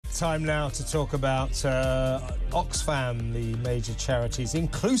time now to talk about Oxfam, the major charity's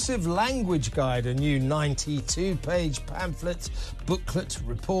Inclusive Language Guide, a new 92-page pamphlet, booklet,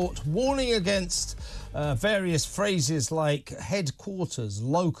 report, warning against various phrases like headquarters,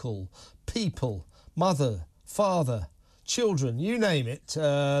 local, people, mother, father, children, you name it.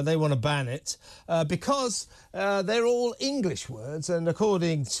 They want to ban it because they're all English words, and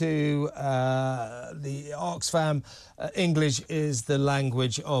according to the Oxfam, English is the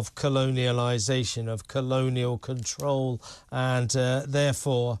language of colonialisation, of colonial control, and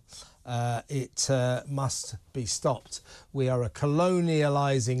therefore it must be stopped. We are a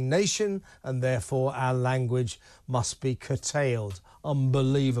colonialising nation, and therefore our language must be curtailed.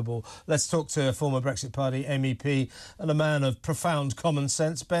 Unbelievable. Let's talk to a former Brexit Party MEP and a man of profound common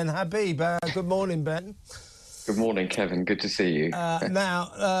sense, Ben Habib. Good morning, Ben. Good morning, Kevin. Good to see you.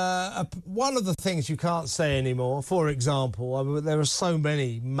 Now, one of the things you can't say anymore, for example, there are so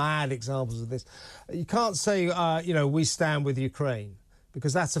many mad examples of this. You can't say, we stand with Ukraine,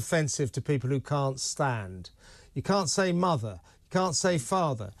 because that's offensive to people who can't stand. You can't say mother. You can't say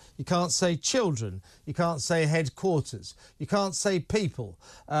father. You can't say children. You can't say headquarters. You can't say people.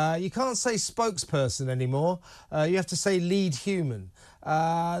 You can't say spokesperson anymore. You have to say lead human.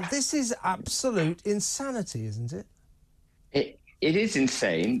 This is absolute insanity, isn't it? It is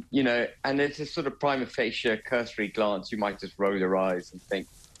insane, and it's a sort of prima facie cursory glance. You might just roll your eyes and think,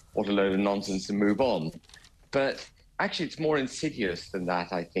 what a load of nonsense, and move on. But actually, it's more insidious than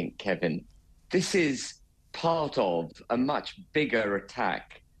that, I think, Kevin. This is part of a much bigger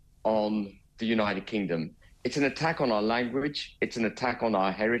attack on the United Kingdom. It's an attack on our language. It's an attack on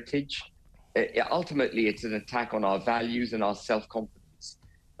our heritage. Ultimately, it's an attack on our values and our self-confidence.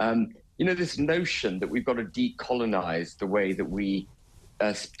 This notion that we've got to decolonize the way that we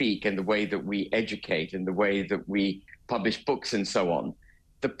speak and the way that we educate and the way that we publish books and so on.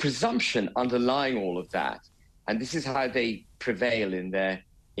 The presumption underlying all of that, and this is how they prevail in their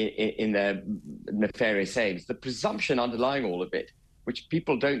nefarious aims, the presumption underlying all of it, which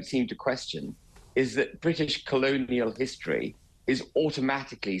people don't seem to question, is that British colonial history is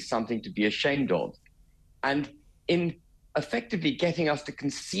automatically something to be ashamed of. And in effectively getting us to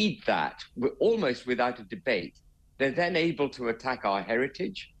concede that, almost without a debate, they're then able to attack our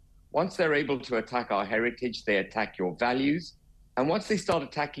heritage. Once they're able to attack our heritage, they attack your values. And once they start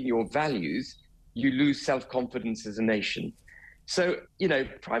attacking your values, you lose self-confidence as a nation. So,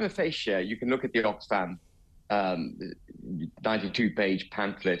 prima facie, you can look at the Oxfam 92-page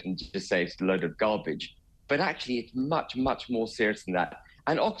pamphlet and just say it's a load of garbage. But actually, it's much, much more serious than that.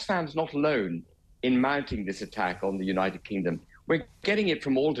 And Oxfam's not alone in mounting this attack on the United Kingdom. We're getting it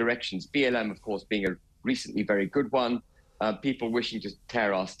from all directions, BLM, of course, being a recently very good one, people wishing to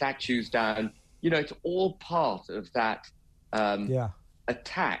tear our statues down. It's all part of that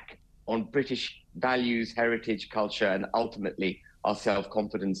attack on British values, heritage, culture, and ultimately our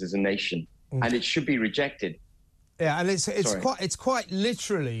self-confidence as a nation. And it should be rejected. Yeah, and it's quite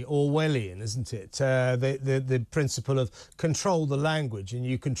literally Orwellian, isn't it? The principle of control the language and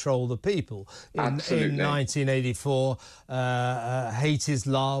you control the people. In 1984, hate is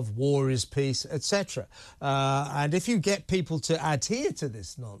love, war is peace, etc. And if you get people to adhere to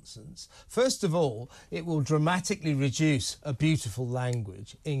this nonsense, first of all, it will dramatically reduce a beautiful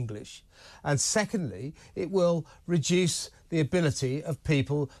language, English. And secondly, it will reduce the ability of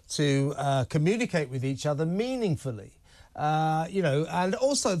people to communicate with each other meaningfully. And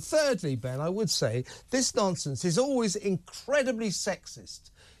also, thirdly, Ben, I would say this nonsense is always incredibly sexist.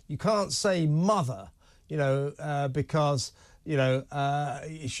 You can't say mother, because,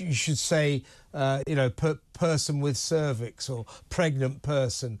 you should say, person with cervix or pregnant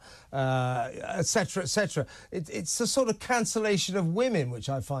person, etc., etc. It's a sort of cancellation of women, which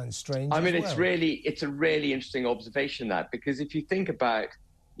I find strange. It's a really interesting observation, that, because if you think about,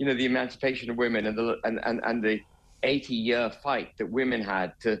 the emancipation of women and the 80-year fight that women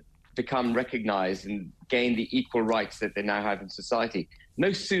had to become recognized and gain the equal rights that they now have in society,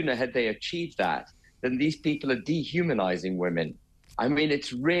 no sooner had they achieved that than these people are dehumanizing women.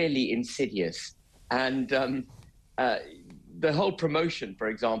 It's really insidious. And the whole promotion, for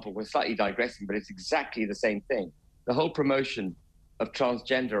example, we're slightly digressing, but it's exactly the same thing. The whole promotion of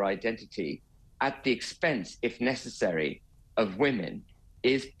transgender identity at the expense, if necessary, of women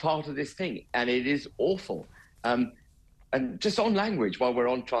is part of this thing. And it is awful. And just on language, while we're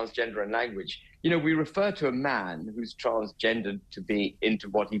on transgender and language, we refer to a man who's transgendered to be into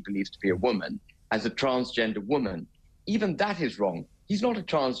what he believes to be a woman as a transgender woman. Even that is wrong. He's not a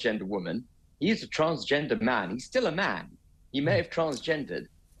transgender woman. He is a transgender man. He's still a man. He may have transgendered,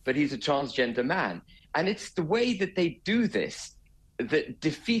 but he's a transgender man. And it's the way that they do this that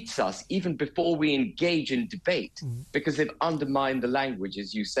defeats us even before we engage in debate, because they've undermined the language,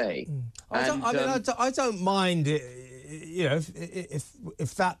 as you say. I don't mind it, you know,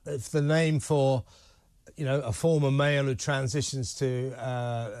 if the name for, you know, a former male who transitions to,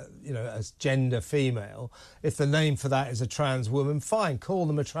 you know, as gender female, if the name for that is a trans woman, fine, call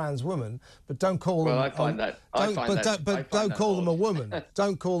them a trans woman, but don't call them. Well, I find that. Don't call them a woman.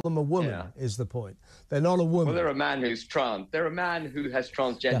 Don't call them a woman. Is the point? They're not a woman. Well, they're a man who's trans. They're a man who has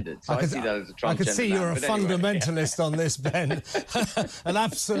transgendered. So I see that as a transgender. I can see man, you're a fundamentalist on this, Ben, an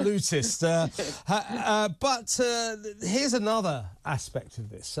absolutist. But here's another aspect of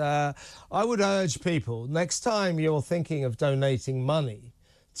this. I would urge people, next time you're thinking of donating money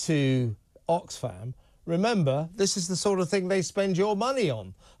to Oxfam, remember, this is the sort of thing they spend your money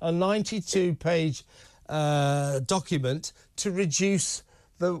on. A 92-page document to reduce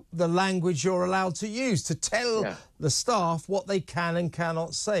the language you're allowed to use, to tell the staff what they can and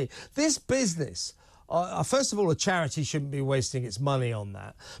cannot say. This business, first of all, a charity shouldn't be wasting its money on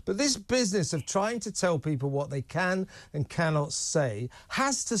that. But this business of trying to tell people what they can and cannot say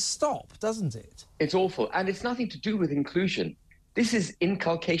has to stop, doesn't it? It's awful. And it's nothing to do with inclusion. This is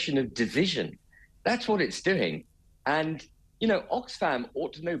inculcation of division. That's what it's doing. And, you know, Oxfam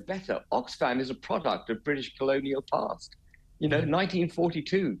ought to know better. Oxfam is a product of British colonial past. You know,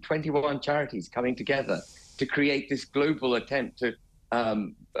 1942, 21 charities coming together to create this global attempt to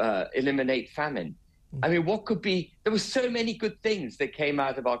eliminate famine. I mean, what could be... There were so many good things that came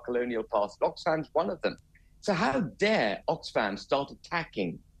out of our colonial past. Oxfam's one of them. So how dare Oxfam start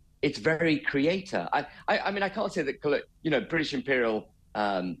attacking its very creator? I mean, I can't say that, you know, British imperial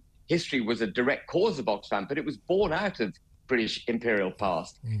history was a direct cause of Oxfam, but it was born out of British imperial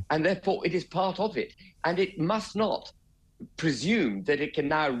past. And therefore, it is part of it. And it must not presume that it can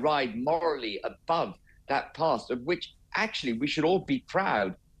now ride morally above that past, of which actually we should all be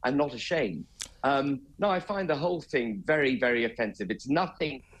proud and not ashamed. No, I find the whole thing very, very offensive. It's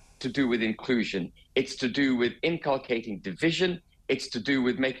nothing to do with inclusion. It's to do with inculcating division. It's to do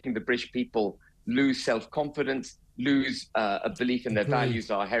with making the British people lose self-confidence, lose a belief in their values,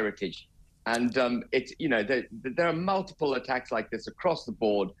 our heritage. And it's, you know, there are multiple attacks like this across the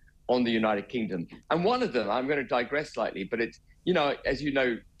board on the United Kingdom. And one of them, I'm going to digress slightly, but it's, you know, as you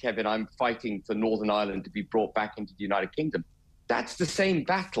know, Kevin, I'm fighting for Northern Ireland to be brought back into the United Kingdom. That's the same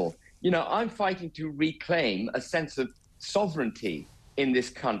battle. You know, I'm fighting to reclaim a sense of sovereignty in this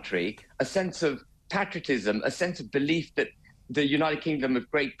country, a sense of patriotism, a sense of belief that the United Kingdom of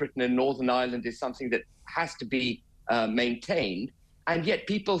Great Britain and Northern Ireland is something that has to be maintained. And yet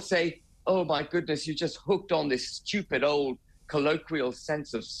people say, oh, my goodness, you just hooked on this stupid old colloquial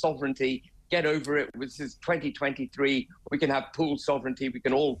sense of sovereignty. Get over it. This is 2023. We can have pooled sovereignty. We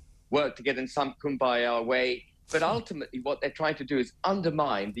can all work together in some kumbaya way. But ultimately, what they're trying to do is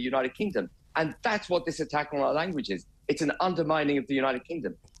undermine the United Kingdom. And that's what this attack on our language is. It's an undermining of the United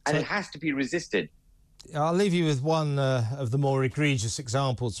Kingdom. And it has to be resisted. I'll leave you with one of the more egregious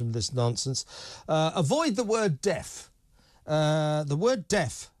examples from this nonsense. Avoid the word deaf. The word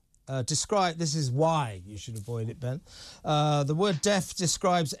deaf this is why you should avoid it, Ben. The word deaf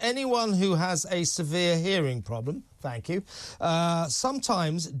describes anyone who has a severe hearing problem. Thank you.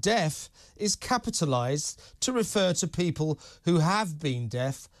 Sometimes deaf is capitalised to refer to people who have been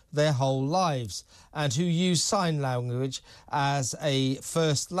deaf their whole lives and who use sign language as a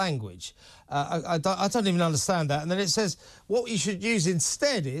first language. I don't even understand that. And then it says what you should use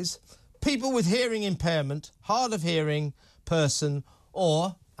instead is people with hearing impairment, hard of hearing person,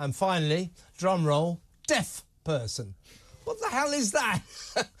 or, and finally, drum roll, deaf person. What the hell is that?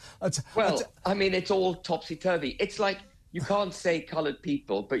 Well, I mean, it's all topsy-turvy. It's like you can't say coloured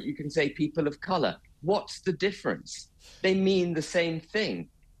people, but you can say people of colour. What's the difference? They mean the same thing.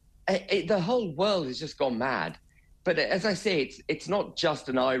 The whole world has just gone mad. But as I say, it's not just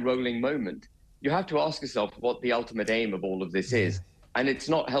an eye-rolling moment. You have to ask yourself what the ultimate aim of all of this is. And it's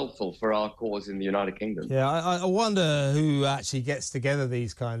not helpful for our cause in the United Kingdom. Yeah, I wonder who actually gets together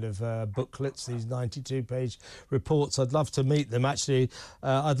these kind of booklets, these 92-page reports. I'd love to meet them. Actually,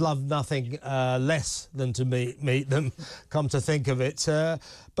 I'd love nothing less than to meet them, come to think of it.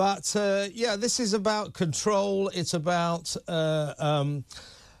 But, yeah, this is about control. It's about...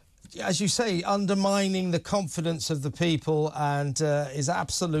 as you say, undermining the confidence of the people and is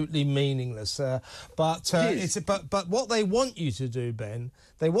absolutely meaningless. But what they want you to do, Ben,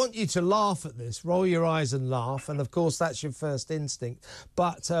 they want you to laugh at this, roll your eyes and laugh, and of course that's your first instinct.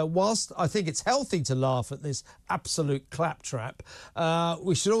 But whilst I think it's healthy to laugh at this absolute claptrap,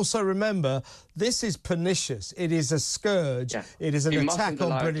 we should also remember this is pernicious. It is a scourge. Yeah. It is an attack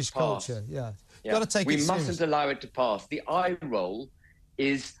on British culture. Yeah. Got to take it We mustn't seriously. allow it to pass. The eye roll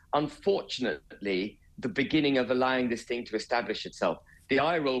is unfortunately the beginning of allowing this thing to establish itself. The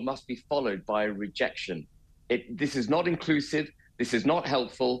eye roll must be followed by a rejection. This is not inclusive. This is not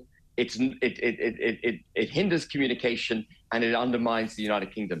helpful. It hinders communication and it undermines the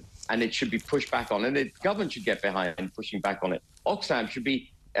United Kingdom. And it should be pushed back on. And the government should get behind pushing back on it. Oxfam should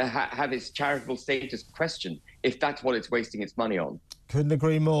be have its charitable status questioned if that's what it's wasting its money on. Couldn't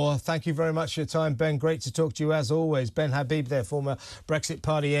agree more. Thank you very much for your time, Ben. Great to talk to you as always. Ben Habib there, former Brexit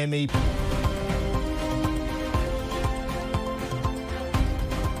Party MEP.